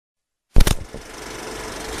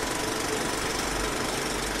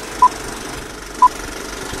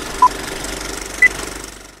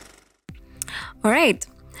All right.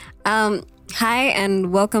 Hi,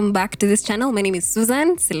 and welcome back to this channel. My name is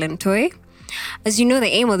Susan Silentoi. As you know, the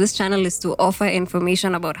aim of this channel is to offer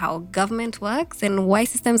information about how government works and why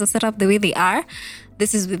systems are set up the way they are.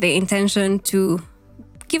 This is with the intention to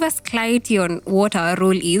give us clarity on what our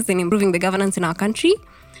role is in improving the governance in our country.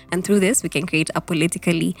 And through this, we can create a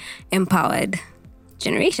politically empowered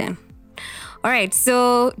generation. All right,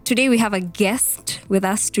 so today we have a guest with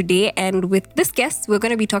us today. And with this guest, we're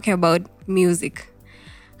going to be talking about music.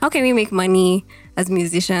 How can we make money as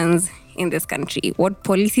musicians in this country? What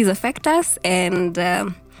policies affect us? And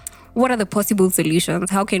what are the possible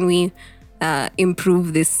solutions? How can we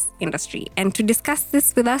improve this industry? And to discuss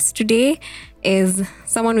this with us today is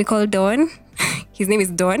someone we call Don. His name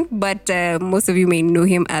is Don, but most of you may know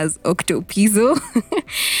him as Octo Pizzo.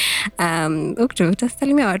 Octo,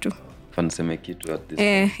 tasalimia watu. Faniseme kitu at this.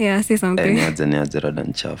 Yeah, say something. Niaje rada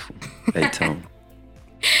nchafu. Right town.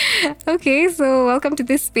 Okay, so welcome to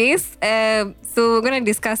this space. So we're going to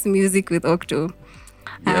discuss music with Octo.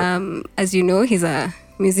 Yep. As you know, he's a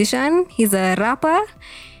musician. He's a rapper.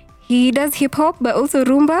 He does hip hop, but also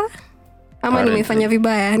rumba. Ama nimefanya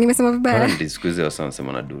vibaya. Nimesema vibaya. Currently, siku hizi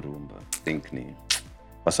wasema na durumba. I think ni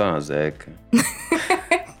wasana zeeka.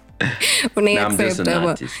 I'm just an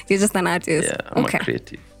artist. You're just an artist. Yeah, I'm a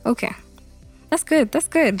creative. Okay. That's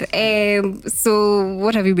good. So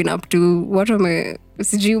what have you been up to? What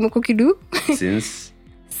sijui umekokidu? Since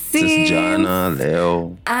jana,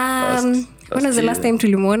 leo. When was the last time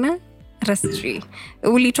tulimwona? Rastri.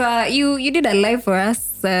 You did a live for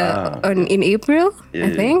us in April,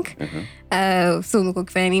 I think. Yeah. So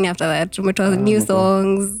umekokifanya nini after that? Umetoa new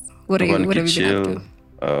songs. What have you been up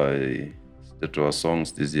to? That were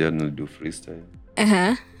songs this year, and do freestyle.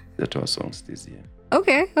 That were songs this year.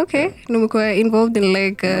 Okay. Numekuwa involved in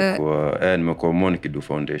like nimekuwa more nikidu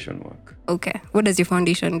foundation work. Okay. What does your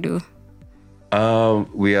foundation do?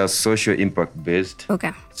 We are social impact based.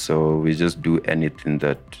 Okay. So we just do anything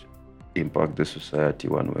that impact the society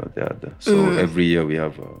one way or the other. So every year we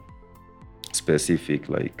have specific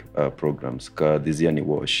like programs. This year ni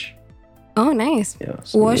wash. Oh, nice. Yeah.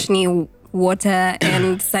 So wash ni water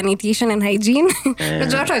and sanitation and hygiene.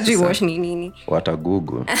 Wash ni nini? Water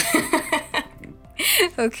Google.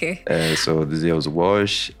 Okay. So this year was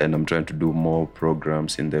wash, and I'm trying to do more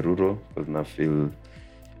programs in the rural because I feel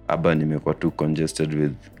urban imekuwa too congested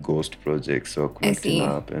with ghost projects, so couldn't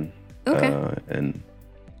happen. Okay. And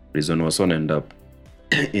reason was on end up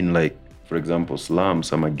in like, for example,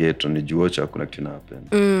 slums ama ghetto nijuocha kuna kitu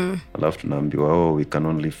happen. Alafu tunaambiwa we can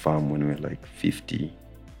only farm when we're like 50.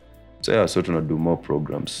 So yeah, so to do more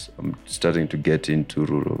programs. I'm starting to get into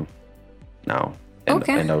rural now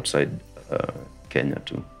and outside Kenya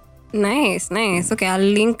too. Nice. Okay, I'll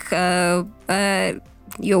link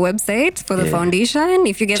your website for the foundation.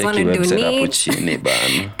 If you guys want to donate,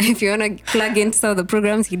 if you want to plug into some of the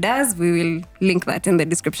programs he does, we will link that in the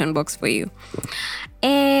description box for you.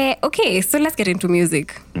 Okay, so let's get into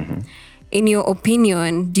music. In your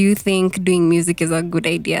opinion, do you think doing music is a good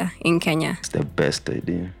idea in Kenya? It's the best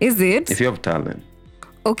idea. Is it? If you have talent.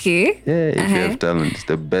 Okay. Yeah, if you have talent, it's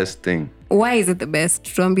the best thing. Why is it the best?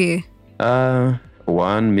 Tuambie.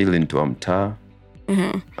 1 million to mtaa.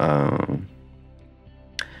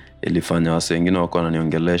 Ilifanya wase wengine wako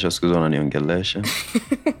wananiongelesha, siku hizo wananiongelesha.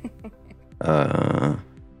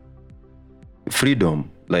 Freedom,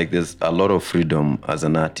 like there's a lot of freedom as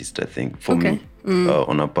an artist, I think, for me.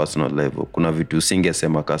 On a personal level. Kuna vitu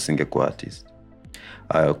singesema kama singekuwa artist.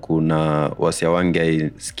 Kuna wasia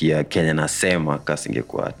wange sikia Kenya nasema kama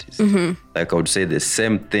singekuwa artist. Like I would say the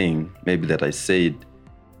same thing maybe that I said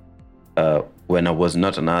when I was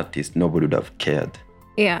not an artist, nobody would have cared.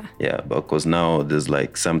 Yeah, because now there's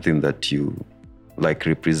like something that you like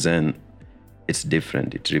represent. It's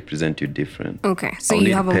different. It represents you different. Okay, so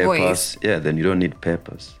you have a voice. Yeah, then you don't need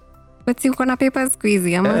papers. But you kuna papers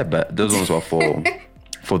squeezy, ama? Yeah, but those ones were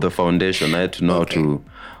for the foundation. I had to know how to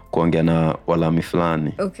kuongea na walami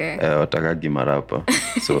fulani. Okay. Watakagi marapa.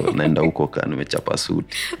 So naenda huko kana nimechapa suit.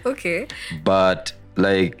 Okay. But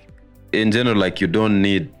like in general, like you don't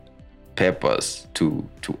need papers to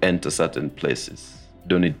enter certain places.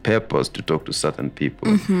 Don't need papers to talk to certain people.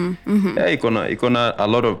 Yeah, ikona a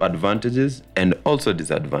lot of advantages and also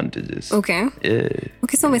disadvantages. Okay. Yeah.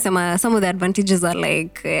 Okay, so some of the advantages are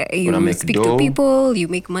like you speak to people, you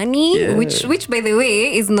make money, which by the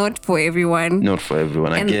way is not for everyone. Not for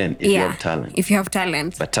everyone. And again, if you have talent. If you have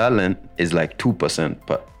talent. But talent is like 2%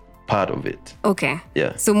 part of it. Okay.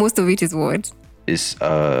 Yeah. So most of it is what? Is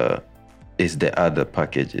the other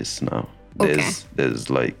packages now. There's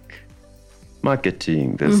like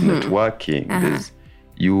marketing, there's networking, there's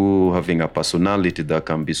you having a personality that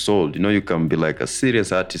can be sold. You can be like a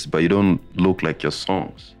serious artist, but you don't look like your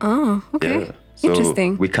songs. Oh, okay. Yeah. So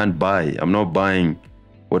Interesting. we can't buy. I'm not buying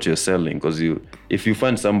what you're selling, because if you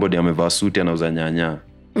find somebody amevaa suti anauza nyanya,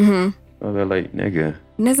 they're like, nigga,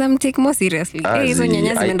 Naweza mtake more seriously. Hizo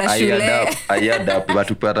nyanya zimeenda shule. I adapt,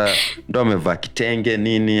 but ukipata ndo amevaa kitenge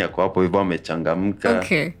nini, ako hapo hivyo amechangamka.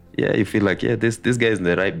 Okay. Yeah, you feel like, this guy is in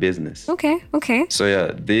the right business. Okay. So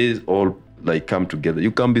yeah, these all like come together.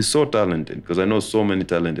 You can be so talented, because I know so many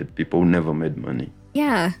talented people who never made money.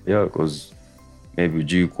 Yeah. Yeah, because maybe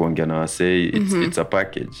ujui kuongea na wasee, it's a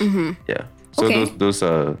package. Yeah. So Okay. those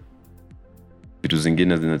are vitu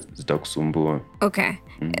zingine zitakusumbua. Okay.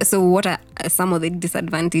 So what are some of the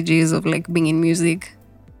disadvantages of like being in music?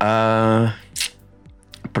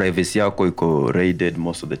 Privacy yako iko raided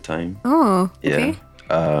most of the time. Oh, okay.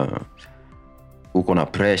 Yeah. Uko na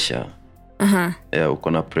pressure. Yeah,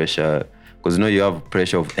 uko na pressure, because you have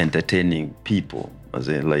pressure of entertaining people, as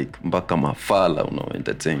in like mpaka mafala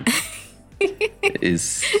entertain.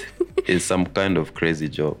 is some kind of crazy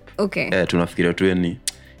job. Okay. Tunafikiria tu ni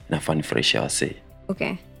inafaa nifurahisha wase.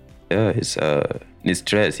 Okay. Yeah, it's ni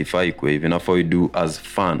stress ifai ikuwe hivi, inafaa you do as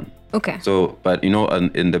fun. Okay. So, but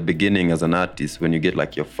in the beginning as an artist, when you get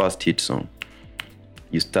like your first hit song,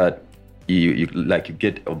 you start you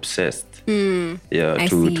get obsessed. Yeah, I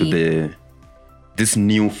to see. this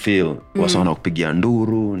new feel. Wasa wanakupigia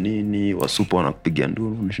nduru nini, wasupa wanakupigia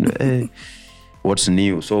nduru, unashinda what's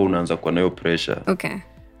new? So unaanza kuwa na hiyo pressure. Okay.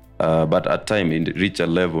 But at time in reach a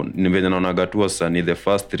level, nivenye naonaga tu wasanii, the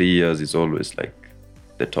first 3 years is always like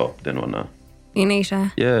the top, then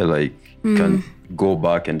Inaisha. yeah, like you can go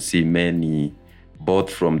back and see many, both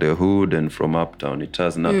from the hood and from uptown. It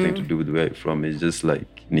has nothing to do with where you're from. It's just like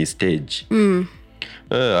ni stage.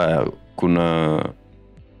 Kuna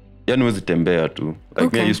yani wezi tembea tu.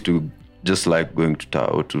 Like me, I used to just like going to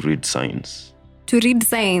Tao to read signs. To read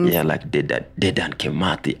signs? Yeah, like Dedan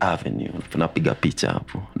Kimathi Avenue. Napiga picha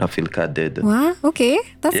hapo. Na feel ka Dedan. Wow, okay.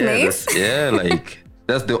 That's Yeah, nice. like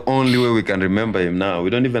that's the only way we can remember him now. We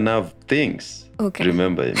don't even have things to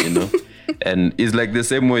remember him, And it's like the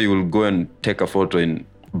same way you will go and take a photo in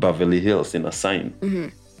Beverly Hills in a sign.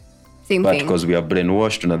 Same But thing. because we are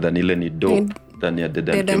brainwashed, than ile ni dope, than ya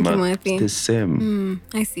Dedan Kimathi. It's the same.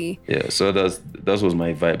 I see. Yeah, so that was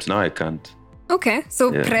my vibes. Now I can't. Okay,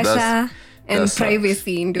 so Yeah, pressure and that sucks.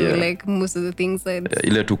 privacy into Yeah. like most of the things that...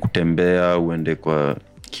 Ile tu kutembea uende kwa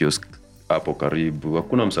kiosk hapo karibu,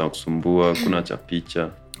 hakuna msa kusumbua, hakuna cha picha.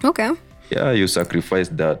 Okay. Yeah, you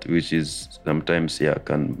sacrifice that, which is sometimes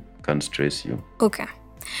can stress you. Okay.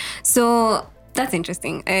 So that's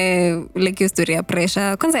interesting. Like your story of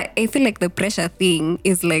pressure. Kwanza, I feel like the pressure thing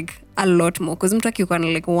is like a lot more. Because mtu akikuwa na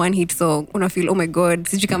like one hit song, una feel, oh my god,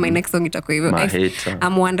 sijui kama my next song itakuwa hivyo. Mahater.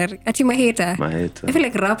 I'm wondering. Ati mahater? Mahater. I feel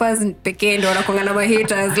like rappers pekee ndio wanakuanga na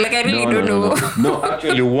mahaters. Like I really don't know. No,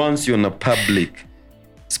 actually, once you're in a public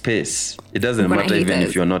space, it doesn't matter even haters.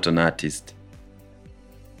 if you're not an artist.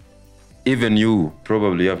 Even you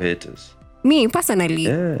probably have haters. Me, personally.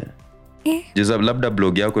 Yeah. Just labda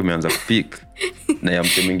blog yako imeanza kupik na ya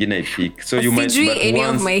mtu mwingine ipik. So you might, Sijui but any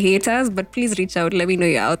once, of my haters, but please reach out. Let me know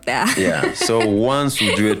you're out there. yeah. So once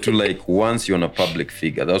you do it to like, once you're on a public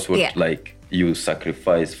figure, that's what like you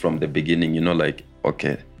sacrifice from the beginning, like,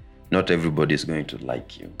 okay, not everybody is going to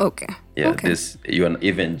like you. Okay. Yeah, okay.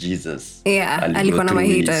 even Jesus. Yeah, alikuwa na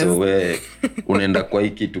haters. So we unaenda kwa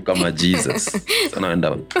hiki tu kama Jesus. So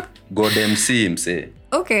naenda God MC mse.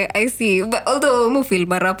 Okay, I see. But although mo feel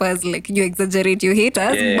rappers like you exaggerate your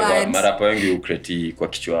haters, Yeah, but marapa wengi ukreti kwa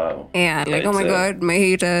kichwa wao. yeah, like oh my god, my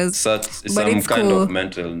haters. Such But some it's kind cool. of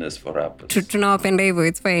mental illness for rappers. Tunawapenda hivyo,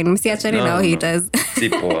 it's fine. Msiachane No, nao no. haters. Si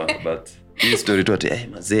poa, but hii story tu ati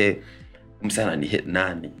mazee msana ni hit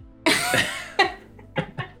nani?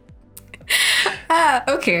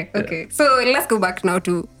 Okay. So let's go back now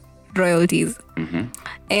to royalties.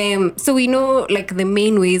 So we know like the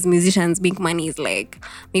main ways musicians make money is like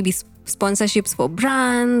maybe sponsorships for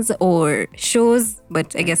brands or shows,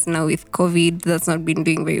 but I guess now with COVID that's not been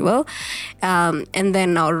doing very well. And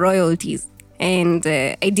then now royalties, and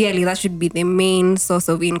ideally that should be the main source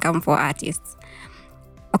of income for artists.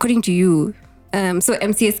 According to you, so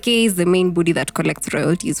MCSK is the main body that collects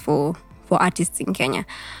royalties for artists in Kenya.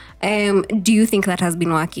 Do you think that has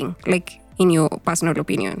been working, like in your personal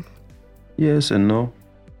opinion? Yes and no.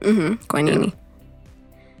 Kwa nini?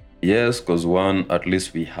 Yes, because one, at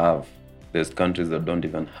least we have. There's countries that don't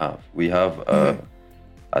even have. We have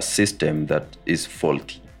a system that is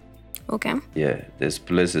faulty. Okay. Yeah, there's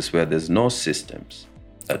places where there's no systems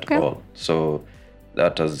at all. So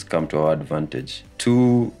that has come to our advantage.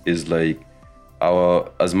 Two is like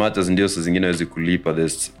as much as ndio saa zingine wezi kulipa,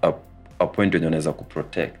 there's a point wenye unaweza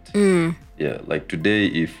kuprotect. Yeah, like today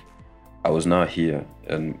if I was now here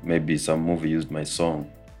and maybe some movie used my song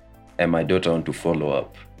and my daughter want to follow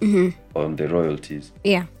up on the royalties,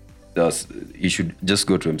 you should just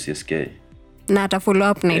go to MCSK. Na ata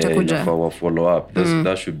follow up na itakuja. For follow up.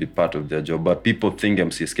 That should be part of their job. But people think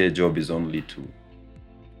MCSK job is only to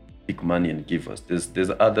pick money and give us.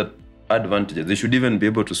 There's other advantages. They should even be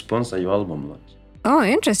able to sponsor your album launch. Oh,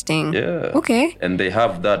 interesting. Yeah. Okay. And they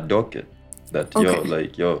have that docket that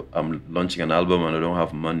I'm launching an album and I don't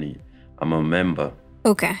have money. I'm a member.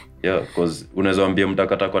 Okay. Yeah, because unaweza ambia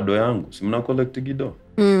mtakata kwa do yangu. Si mna collect gido.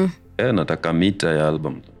 Yeah, nataka mita ya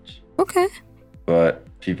album launch. Okay. But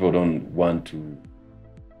people don't want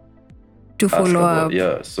to follow up.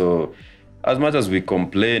 Yeah, so as much as we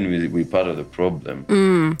complain, we part of the problem.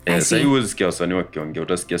 I see. Usikia wasanii wakiongea,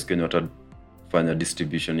 utasikia siku yenye watafanya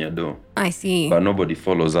distribution ya do. I see. But nobody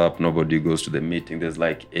follows up, nobody goes to the meeting. There's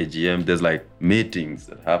like AGM, there's like meetings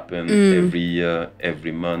that happen every year,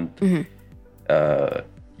 every month.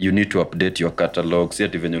 You need to update your catalog. See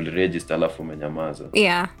even you register alafu umenyamaza.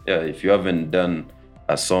 Yeah, if you haven't done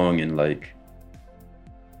a song in like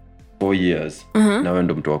 4 years, na wewe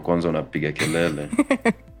ndo mtu wa kwanza unapiga kelele.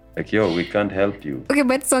 Like, we can't help you. Okay,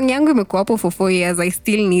 but song yangu imekuwa hapo for 4 years. I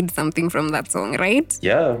still need something from that song, right?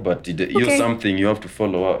 Yeah, but you're something you have to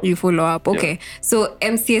follow up. You follow up, okay. Yeah. So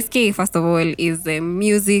MCSK, first of all, is the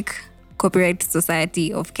Music Copyright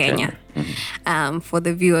Society of Kenya. For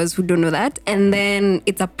the viewers who don't know that. And then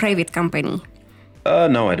it's a private company.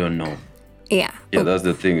 No, I don't know. Yeah. Yeah, that's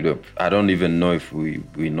the thing. I don't even know if we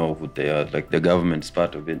know who they are. Like the government's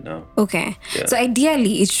part of it now. Okay. Yeah. So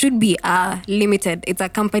ideally, it should be it's a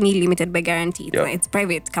company limited by guarantee. It's a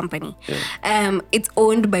private company. Yeah. It's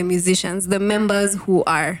owned by musicians, the members who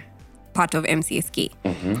are part of MCSK.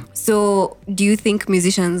 So do you think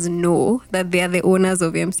musicians know that they are the owners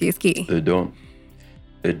of MCSK?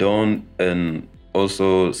 They don't. And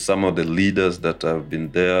also some of the leaders that have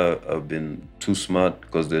been there have been too smart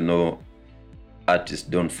because they know artists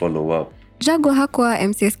don't follow up. Jaguar hakuwa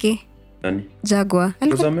MCSK? Nani? Jaguar. He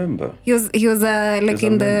was a member. He was like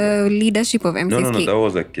in the leadership of MCSK. No, that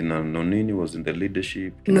was like Nonini was in the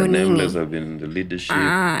leadership. Nameless have been in the leadership.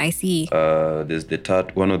 I see. There's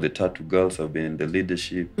one of the tattoo girls have been in the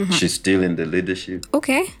leadership. She's still in the leadership.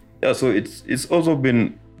 Okay. Yeah, so it's also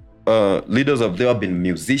been leaders there have been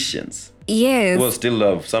musicians. Yes. Who are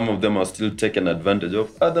still some of them are still taking advantage of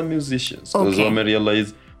other musicians. Because when I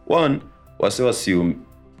realize wasi assume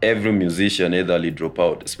every musician either drop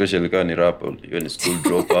out, especially when you rap, you're in school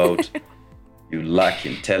dropout, you lack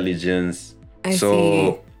intelligence. I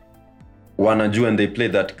see. Wanajua and they play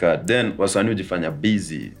that card. Then wasanii hujifanya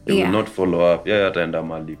busy. They will not follow up. Ataenda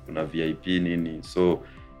mali kuna VIP nini. So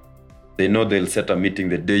they know they'll set a meeting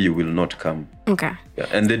the day you will not come. Okay. Yeah,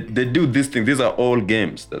 and they do this thing. These are all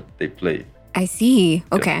games that they play. I see.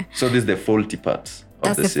 Okay. Yeah. So this is the faulty parts.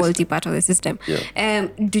 That's the faulty part of the system. Yeah.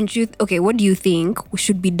 What do you think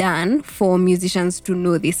should be done for musicians to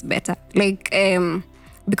know this better? Like,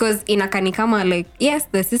 because inakani kama like, yes,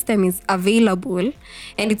 the system is available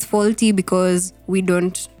and it's faulty because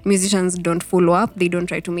musicians don't follow up, they don't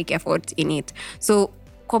try to make effort in it. So,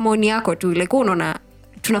 kwa maoni yako tu, like, unaona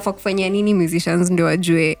tunafaa kufanya nini musicians ndio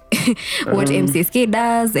wajue what MCSK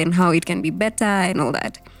does and how it can be better and all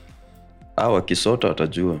that? Wakisota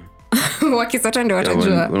watajua. Wakisota ndio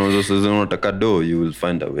watajua. Unataka do, you will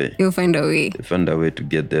find a way. You'll find a way. You find a way to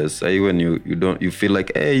get there. So when you feel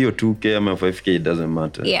like, hey, you're 2K, I'm a 5K, it doesn't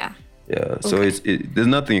matter. Yeah. Yeah. So there's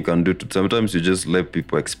nothing you can do. Sometimes you just let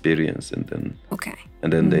people experience and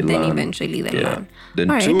then they learn. Then eventually they learn.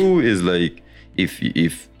 Then two is like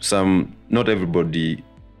if not everybody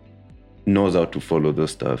knows how to follow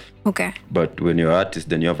those stuff. Okay. But when you're an artist,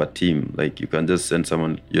 then you have a team. Like you can just send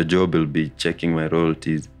someone. Your job will be checking my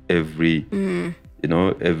royalties every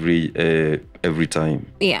time.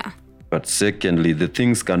 Yeah. But secondly, the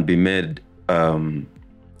things can be made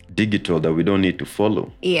digital that we don't need to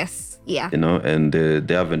follow. Yes. Yeah. And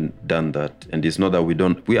they haven't done that. And it's not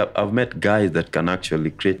that I've met guys that can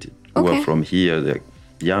actually create it who are from here. They're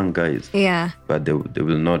young guys. Yeah. But they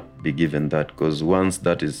will not be given that because once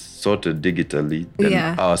that is sorted digitally,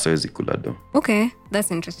 then our size kulado. Okay,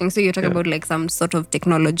 that's interesting. So you're talking about like some sort of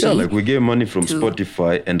technology. Yeah, like we get money from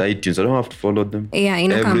Spotify and iTunes. I don't have to follow them. Yeah,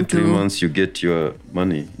 every 3 months you get your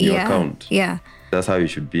money in your account. Yeah. That's how it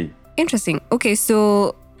should be. Interesting. Okay,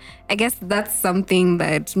 so I guess that's something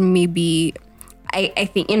that maybe I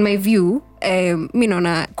think in my view,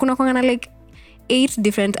 kuna kwangana like 8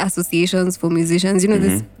 different associations for musicians. You know,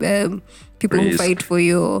 this people who Risk, fight for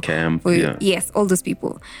your camp, yes, all those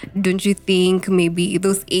people. Don't you think maybe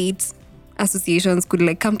those 8 associations could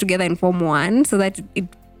like come together and form one so that it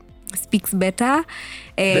speaks better?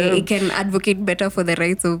 It can advocate better for the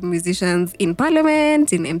rights of musicians in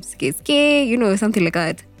parliament, in MCSK, you know, something like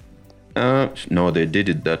that. No, they did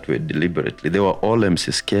it that way deliberately. They were all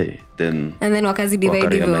MCSK. Then wakazi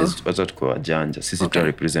divide hivyo. Wacha tuko wajanja. Sisi to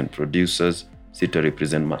represent producers, sisi to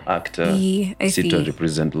represent ma-actor, sisi to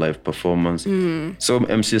represent live performance. So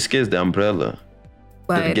MCSK is the umbrella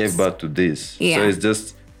that gave birth to this. So it's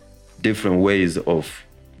just different ways of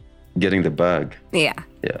getting the bag. Yeah.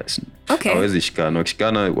 Okay. Hawezi shikana.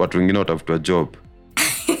 Ukishikana watu wengine watafutwa job.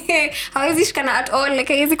 Hawezi shikana at all.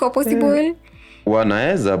 Like hawezi kwa possible.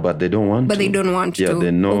 Wanaweza, but they don't want to. But they don't want to. Yeah,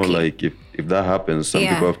 they know like if that happens, some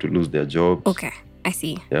people have to lose their jobs. Okay, I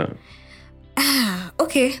see. Yeah.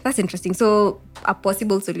 Okay, that's interesting. So a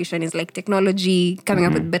possible solution is like technology, coming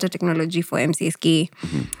up with better technology for MCSK.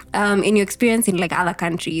 In your experience in like other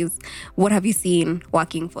countries, what have you seen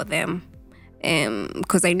working for them?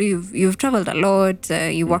 Because I know you've traveled a lot.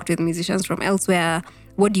 You worked with musicians from elsewhere.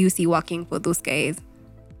 What do you see working for those guys?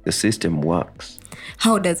 The system works.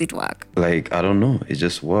 How does it work? Like, I don't know. It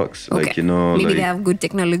just works. Okay. Like, you know. Maybe like, they have good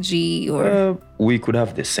technology or... we could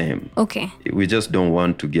have the same. Okay. We just don't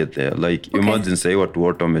want to get there. Like, imagine say watu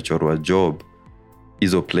wote wamechorwa job,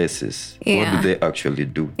 hizo places. Yeah. What do they actually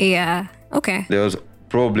do? Yeah. Okay. There was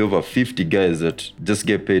probably over 50 guys that just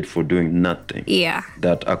get paid for doing nothing. Yeah.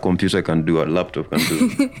 That a computer can do, a laptop can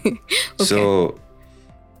do. So...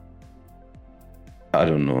 I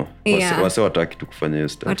don't know. Wase wataki tu kufanya hiyo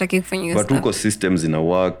stuff. But huko systems in a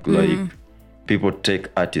work, like people take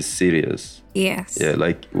artists serious. Yes. Yeah,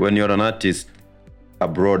 like when you're an artist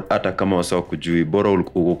abroad, hata kama wase wakujui, bora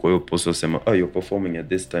uko kwa hiyo posto sema, you're performing at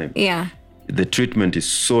this time. Yeah. The treatment is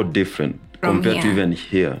so different compared to even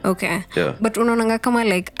here. Okay. Yeah. But unaonanga kama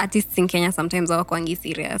like artists in Kenya sometimes hawakwangi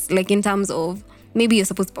serious. Like in terms of maybe you're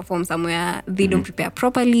supposed to perform somewhere, they don't prepare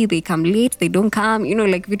properly, they come late, they don't come, you know,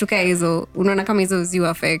 like vitu kaya hizo, unaona kama hizo zio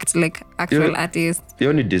affect like actual artists. The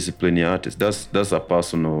only discipline artist, that's a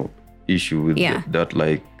personal issue with that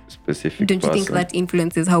like specific Don't you person. think that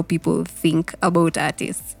influences how people think about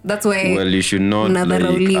artists? That's why you should not like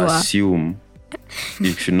assume,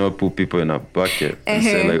 you should not put people in a bucket and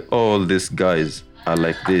say like, all these guys are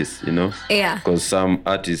like this, you know? Yeah. Because some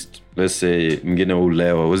artists, let's say, mngine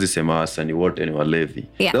ulewa, wazi sema wasanii wote ni walevi.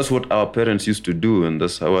 Yeah. That's what our parents used to do, and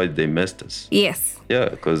that's how they messed us. Yes. Yeah,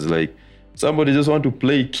 because like, somebody just want to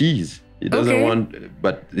play keys. He doesn't want,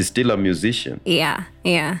 but he's still a musician. Yeah,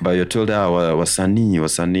 yeah. But you're told, wasanii,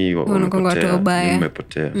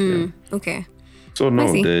 wamepotea. Yeah. Okay. So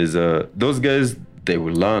no, there's those guys, they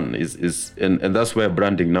will learn. And that's where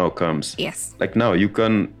branding now comes. Yes. Like now, you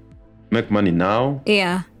can make money now.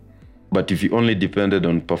 Yeah. But if you only depended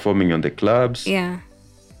on performing on the clubs,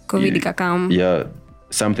 COVID ikakam. Yeah,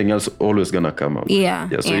 something else always gonna come up. Yeah.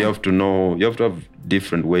 So you have to know, you have to have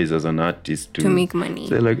different ways as an artist to make money.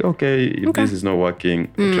 Say like, okay, if this is not working,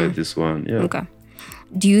 I'll try this one. Yeah. Okay.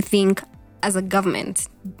 Do you think as a government,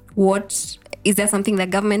 is there something that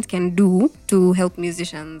government can do to help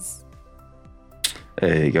musicians?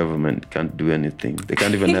 Hey, government can't do anything. They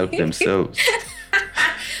can't even help themselves.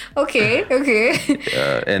 Okay.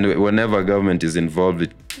 And whenever government is involved,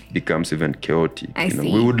 it becomes even chaotic.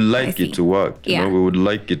 See. We would like it to work. You know, we would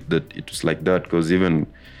like it that it was like that, because even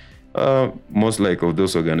most like of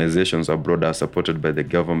those organizations abroad are supported by the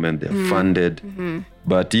government. They're funded.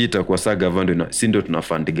 But hii itakuwa saa government si ndio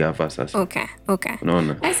tunafund gava sasa. Okay.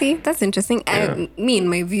 Unaona? I see. That's interesting. Me, in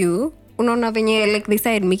my view, unaona venye like they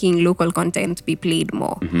started making local content be played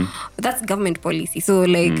more. That's government policy. So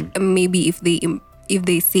like maybe if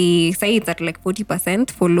they say it's at like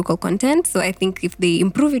 40% for local content, so I think if they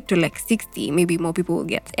improve it to like 60, maybe more people will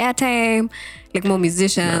get airtime, like more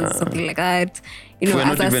musicians, something like that. You know, we're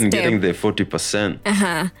not even getting the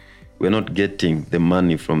 40%. We're not getting the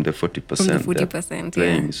money from the 40%. From the 40%,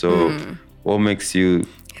 playing. So what makes you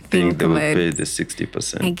think they will pay the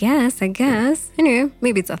 60%? I guess. Anyway,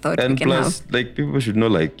 maybe it's a thought we can plus, have. like, people should know,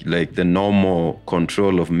 like the normal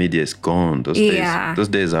control of media is gone. Those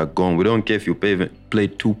days are gone. We don't care if you play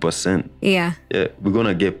 2%. Yeah, we're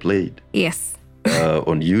gonna get played. Yes.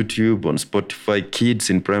 On YouTube, on Spotify. Kids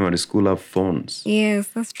in primary school have phones. Yes,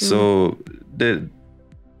 that's true. So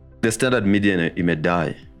the standard media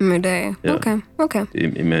die. Yeah. Okay.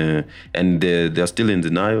 And they're still in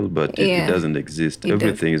denial, but it doesn't exist.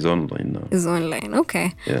 Everything is online now. Is online.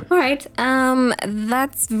 Okay. Yeah. All right.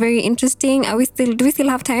 That's very interesting. Do we still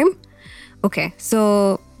have time? Okay.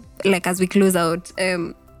 So, like, as we close out,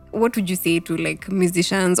 what would you say to like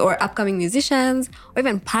musicians or upcoming musicians or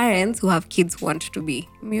even parents who have kids who want to be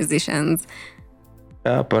musicians?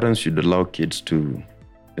 Parents should allow kids to,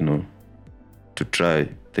 to try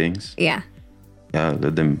things. Yeah. Yeah,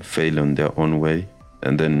 let them fail on their own way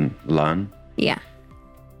and then learn. Yeah.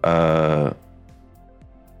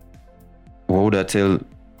 What would I tell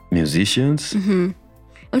musicians?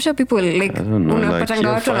 I'm sure people like I don't know, unapatanga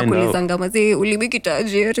like, watu find wanakulizanga mazee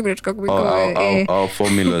ulimikitaje hata tunataka kubika Our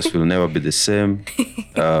formulas will never be the same.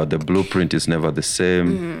 The blueprint is never the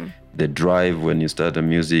same. The drive when you start a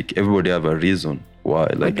music, everybody have a reason why.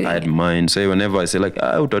 Like I had mine. So whenever I say like,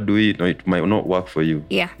 do it, no, it might not work for you.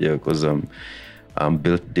 Yeah. Yeah, because I'm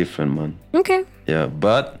built different, man. Okay. Yeah,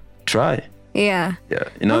 but try. Yeah. Yeah.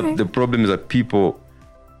 The problem is that people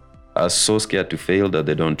are so scared to fail that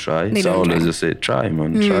they don't try. They so I don't always try. just say, try,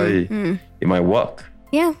 man. Try. It might work.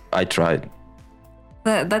 Yeah. I tried.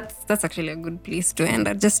 That's actually a good place to end.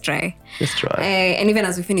 Just try. Just try. And even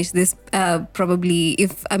as we finish this, probably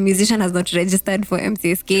if a musician has not registered for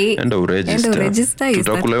MCSK, Enda uregister. Is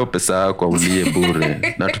Tutakula hiyo pesa yako ulie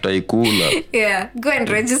bure na tutaikula. Yeah, go and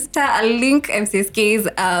register. I'll link MCSK's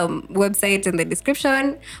website in the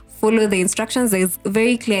description. Follow the instructions. There's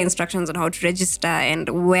very clear instructions on how to register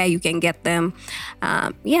and where you can get them.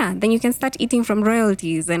 Then you can start eating from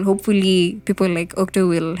royalties, and hopefully people like Octo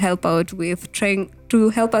will help out with trying to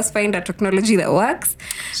help us find a technology that works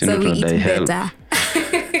so we eat better.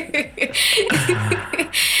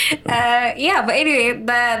 But anyway,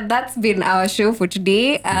 that's been our show for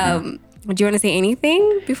today. Do you want to say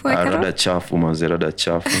anything before I cut Rada off? chafu maze, rada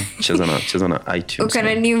chafu. Cheza na iTunes.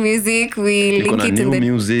 Okay, new music. We link it in the...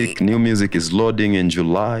 New music is loading in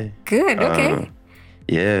July. Good, okay.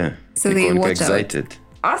 Yeah. So they watch excited.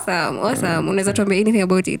 Awesome. Unaweza tuambia anything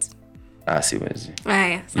about it? Siwezi.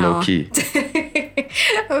 Yeah, Low key.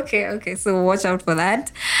 Okay. So watch out for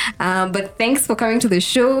that. But thanks for coming to the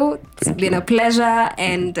show. It's been a pleasure.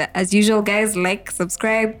 And as usual, guys, like,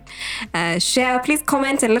 subscribe, share. Please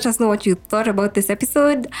comment and let us know what you thought about this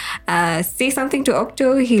episode. Say something to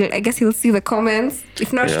Octo. I guess he'll see the comments.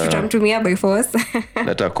 If not, tutamtumia by force.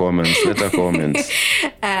 Let her comments.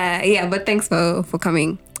 But thanks for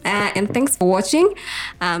coming. And thanks for watching.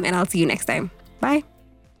 And I'll see you next time. Bye.